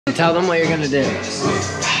Tell them what you're gonna do.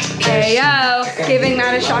 Hey yo, giving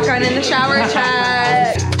Matt a shotgun in the shower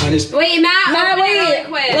chat. Wait, Matt, wait. really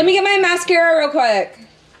quick. Let me get my mascara real quick.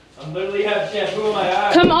 I literally have shampoo in my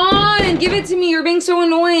eyes. Come on, give it to me. You're being so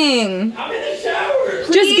annoying. I'm in the shower.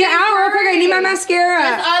 Just get out real quick. I need my mascara.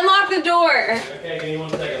 Just unlock the door. Okay, give me 1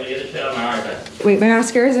 second. Let me get the shit out of my eyes. Wait, my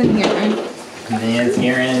mascara's in here. Man's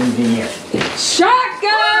here and here.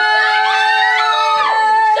 Shotgun!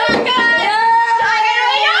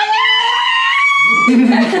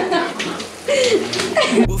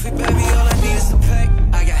 Wolfie, baby, all I need is a pack.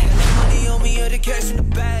 I got hella money on me, or the cash in the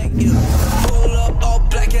bag. Yeah. Pull up, all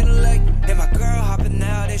black and leg. And my girl hopping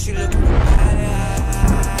out, and she looking bad.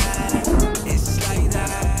 It's like that.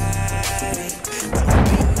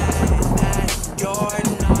 You're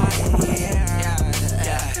not,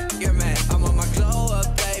 yeah. You're mad. I'm on my glow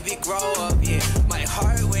up, baby, grow up, yeah. My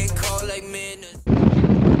heart went cold like minutes.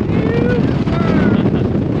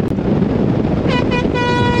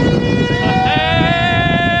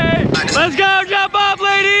 Let's go, jump off,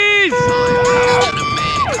 ladies!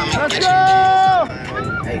 Let's go!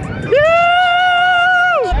 Hey,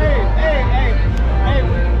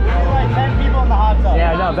 we're like 10 people in the hot tub.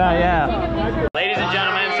 Yeah, not bad, yeah. Ladies and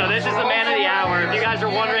gentlemen, so this is the man of the hour. If you guys are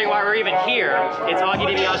wondering why we're even here, it's Augie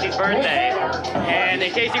DiBiase's birthday. And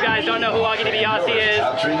in case you guys don't know who Augie DiBiase is,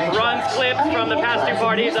 runs clips from the past 2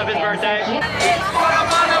 parties of his birthday.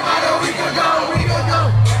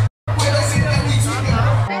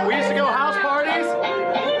 We used to go house parties,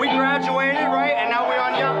 we graduated, right? And now we're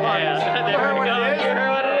on yacht parties. Yeah, there we go. You heard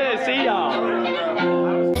what it is. See y'all.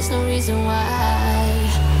 There's no reason why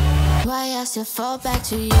I still fall back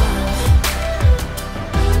to you.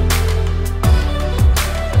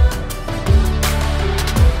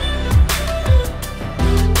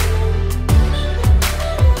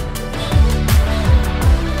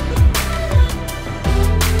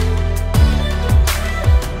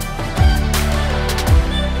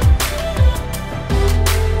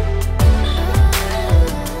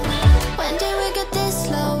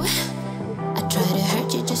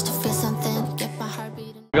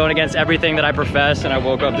 Going against everything that I profess, and I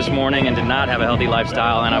woke up this morning and did not have a healthy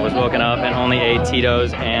lifestyle, and I was woken up and only ate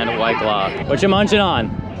Tito's and White Claw. What you munching on?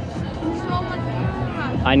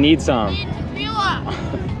 I need some.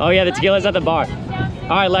 Oh yeah, the tequila's at the bar. All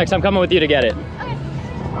right, Lex, I'm coming with you to get it.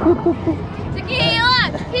 Tequila!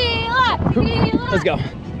 Let's go.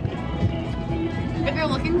 If you're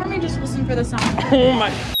looking for me, just listen for the song. Oh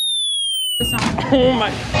my. Oh my.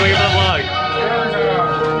 Wait for the vlog.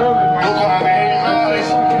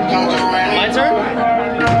 My turn?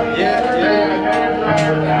 Yeah.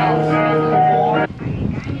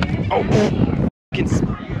 Oh. It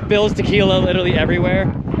spills tequila literally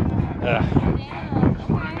everywhere. Ugh.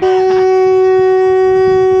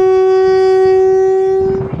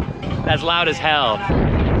 That's loud as hell.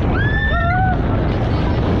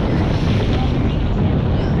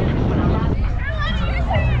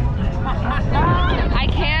 I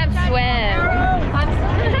can't swim.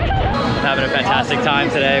 Having a fantastic time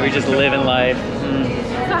today. We just living life.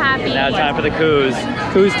 So happy. Now it's time for the cruise.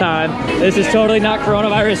 Cruise time. This is totally not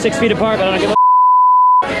coronavirus 6 feet apart, but I don't give a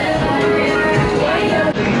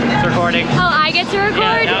It's recording. Oh, I get to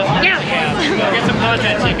record? Yeah. Go get some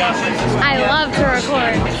content, Chica. I love to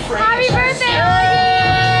record. Happy birthday, Augie!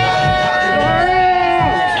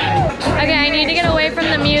 Okay, I need to get away from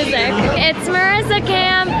the music. It's Marissa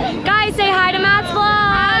Cam. Guys, say hi to Matt's vlog.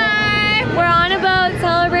 Hi. We're on a boat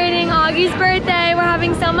celebrating Augie's birthday. We're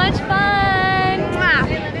having so much fun.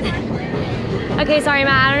 Okay, sorry,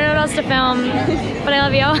 Matt. I don't know what else to film, but I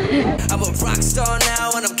love you. I'm a rock star now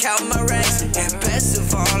and I'm counting my racks. And best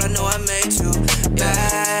of all, I know I made you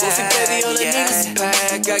bad. Wolfie, baby, all I need is a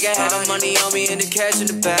pack. I got hella money on me and the cash in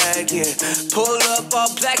the bag, yeah. Pull up all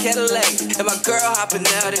black Cadillac. And my girl hopping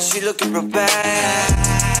out and she looking real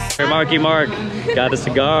bad. Here, Marky Mark. Got the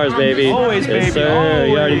cigars, baby. Always, yes, baby. Sir. Always.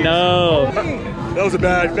 You already know. That was a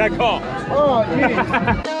bad call. Oh,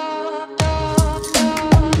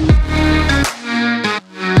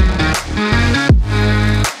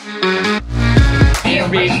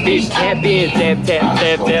 Beach, tap in, tap.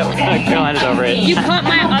 Carolina's over it. You cut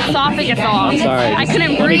my esophagus off. I'm sorry. I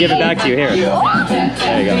couldn't breathe. Let me give it back to you. Here.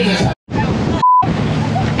 There you go.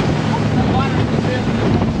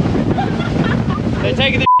 They're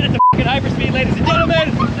taking the shit at the fucking hyperspeed, ladies and gentlemen.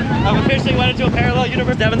 I've officially went into a parallel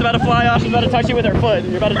universe. Devin's about to fly off. She's about to touch you with her foot.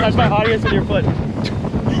 You're about to touch my audience with your foot.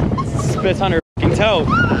 Spits on her fucking toe.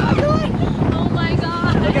 Oh my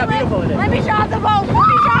god. Look how beautiful it is. Let me drive the boat. Let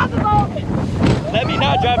me drive the boat. Let me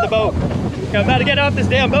not drive the boat. I'm about to get off this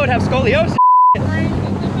damn boat, have scoliosis.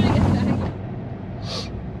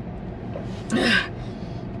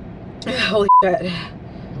 Holy shit.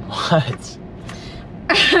 What?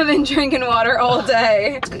 I've been drinking water all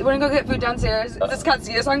day. Wanna go get food downstairs? Is this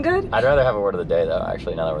Katsuya song good? I'd rather have a word of the day though,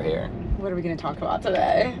 actually, now that we're here. What are we gonna talk about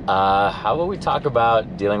today? How about we talk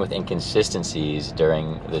about dealing with inconsistencies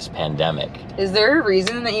during this pandemic? Is there a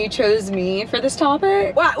reason that you chose me for this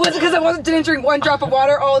topic? What? Was it because I didn't drink one drop of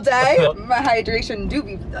water all day? My hydration do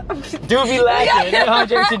be lacking. Yeah.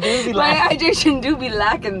 Hydration do be lacking. My hydration do be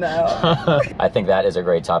lacking though. I think that is a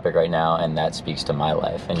great topic right now, and that speaks to my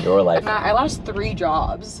life and your life. Matt, I lost 3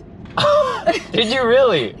 jobs. Did you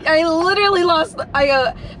really? I literally lost. I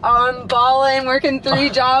go, I'm balling, working 3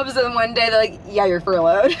 jobs, and one day they're like, yeah, you're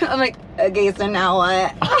furloughed. I'm like, okay, so now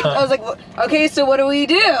what? I was like, okay, so what do we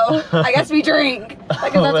do? I guess we drink.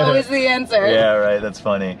 Because that's always the answer. Yeah, right, that's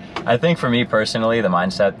funny. I think for me personally, the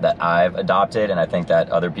mindset that I've adopted, and I think that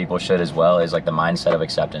other people should as well, is like the mindset of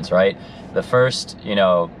acceptance, right? The first, you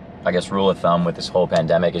know, I guess rule of thumb with this whole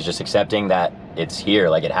pandemic is just accepting that it's here,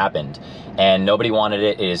 like it happened. And nobody wanted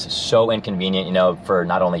it. It is so inconvenient, you know, for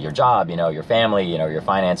not only your job, you know, your family, you know, your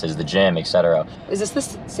finances, the gym, etc. Is this the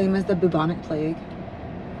same as the bubonic plague?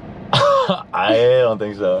 I don't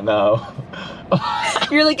think so, no.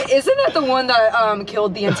 You're like, isn't that the one that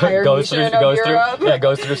killed the entire nation of Europe? Yeah,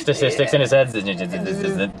 goes through statistics in his head.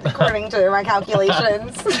 According to my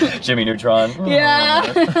calculations. Jimmy Neutron.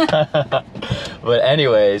 Yeah. But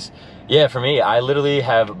anyways, yeah, for me, I literally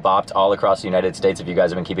have bopped all across the United States. If you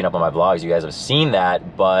guys have been keeping up on my vlogs, you guys have seen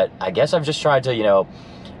that. But I guess I've just tried to, you know,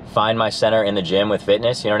 find my center in the gym with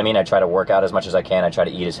fitness, you know what I mean? I try to work out as much as I can. I try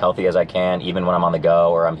to eat as healthy as I can, even when I'm on the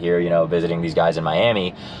go or I'm here, you know, visiting these guys in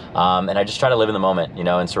Miami. And I just try to live in the moment, you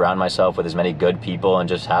know, and surround myself with as many good people and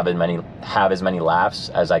just have as many laughs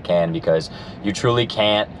as I can, because you truly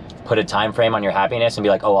can't put a time frame on your happiness and be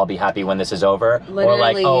like, oh, I'll be happy when this is over. Literally. Or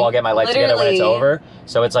like, oh, I'll get my life together when it's over.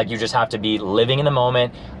 So it's like, you just have to be living in the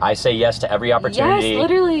moment. I say yes to every opportunity. Yes,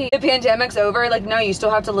 literally. The pandemic's over. Like, no, you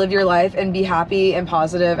still have to live your life and be happy and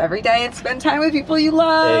positive every day and spend time with people you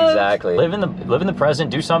love. Exactly. Live in the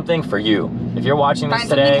present. Do something for you. If you're watching this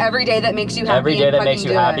today, something every day that makes you happy. Every day that makes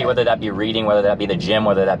you happy, whether that be reading, whether that be the gym,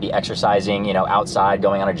 whether that be exercising, you know, outside,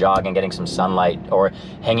 going on a jog and getting some sunlight, or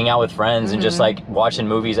hanging out with friends and just like watching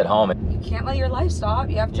movies at home. You can't let your life stop.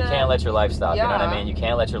 You have to. You can't let your life stop. Yeah. You know what I mean? You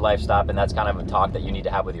can't let your life stop, and that's kind of a talk that you need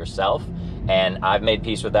to have with yourself. And I've made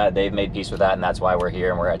peace with that. They've made peace with that, and that's why we're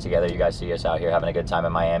here and we're out together. You guys see us out here having a good time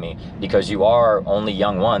in Miami, because you are only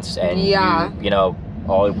young once, and you know,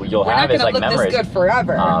 all you'll have is like memories. We're not gonna look this good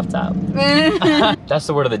forever. Off top. That's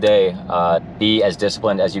the word of the day. Be as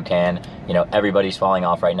disciplined as you can. You know, everybody's falling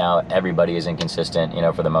off right now. Everybody is inconsistent, you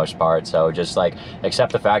know, for the most part. So just like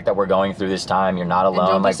accept the fact that we're going through this time. You're not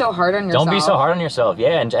alone. And don't be so hard on yourself. Don't be so hard on yourself.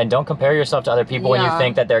 Yeah, and don't compare yourself to other people when you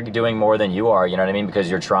think that they're doing more than you are. You know what I mean? Because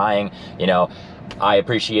you're trying, you know. I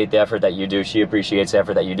appreciate the effort that you do. She appreciates the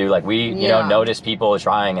effort that you do. Like, we, you know, notice people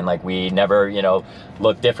trying, and like, we never, you know,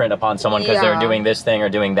 look different upon someone because they're doing this thing or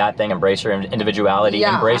doing that thing. Embrace your individuality,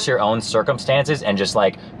 embrace your own circumstances, and just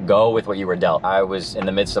like go with what you were dealt. I was in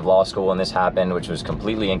the midst of law school when this happened, which was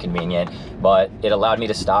completely inconvenient, but it allowed me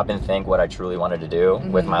to stop and think what I truly wanted to do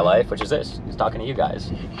with my life, which is this, is talking to you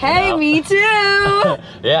guys. Hey, you know? Me too.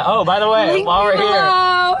 Yeah. Oh, by the way, while we're here,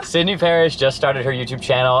 Sydney Parrish just started her YouTube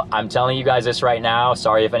channel. I'm telling you guys this right now.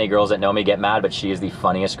 Sorry if any girls that know me get mad, but she is the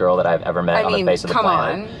funniest girl that I've ever met on the face of the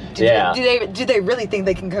planet. Come on. Do they really think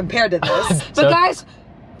they can compare to this? But guys,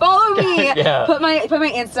 follow me. Put my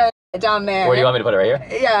Insta down there. Where do you want me to put it? Right here?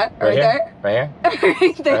 Yeah, right there. Right here?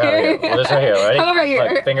 Right there. Well, just right here. Ready? How about right here?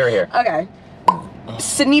 Look, finger here. Okay.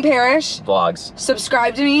 Sydney Parrish vlogs.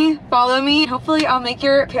 Subscribe to me, follow me. Hopefully I'll make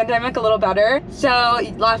your pandemic a little better. So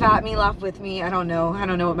laugh at me, laugh with me. I don't know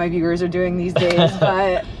what my viewers are doing these days,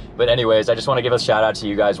 but But anyways, I just want to give a shout out to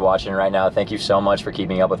you guys watching right now. Thank you so much for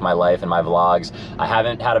keeping up with my life and my vlogs. I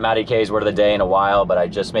haven't had a Maddie K's word of the day in a while, but I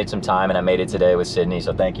just made some time and I made it today with Sydney.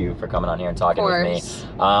 So thank you for coming on here and talking with me.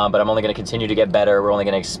 But I'm only going to continue to get better. We're only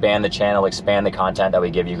going to expand the channel, expand the content that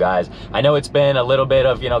we give you guys. I know it's been a little bit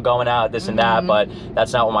of, you know, going out, this and that, but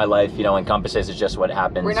that's not what my life, you know, encompasses. It's just what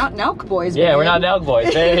happens. We're not Nelk boys, baby. Yeah, we're not Nelk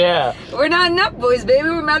boys, baby. Yeah. We're not Nelk boys, baby.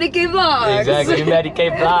 We're Maddie K Vlogs. Exactly, Maddie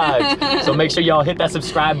K Vlogs. So make sure y'all hit that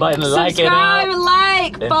subscribe button, like it.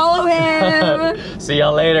 Like, follow him. See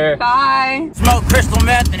y'all later. Bye. Smoke crystal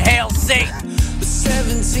meth and hail Satan.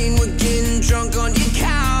 17, we're getting drunk on your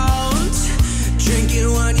couch,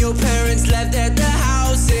 drinking when your parents left at the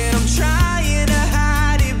house. And I'm trying to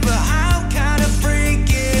hide it, but I'm kind of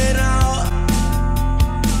freaking out.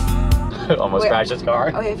 Almost crashed his car.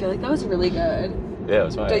 Okay, I feel like that was really good. Yeah, it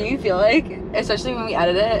was fine. Don't you feel like, especially when we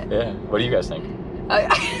edit it? Yeah. What do you guys think?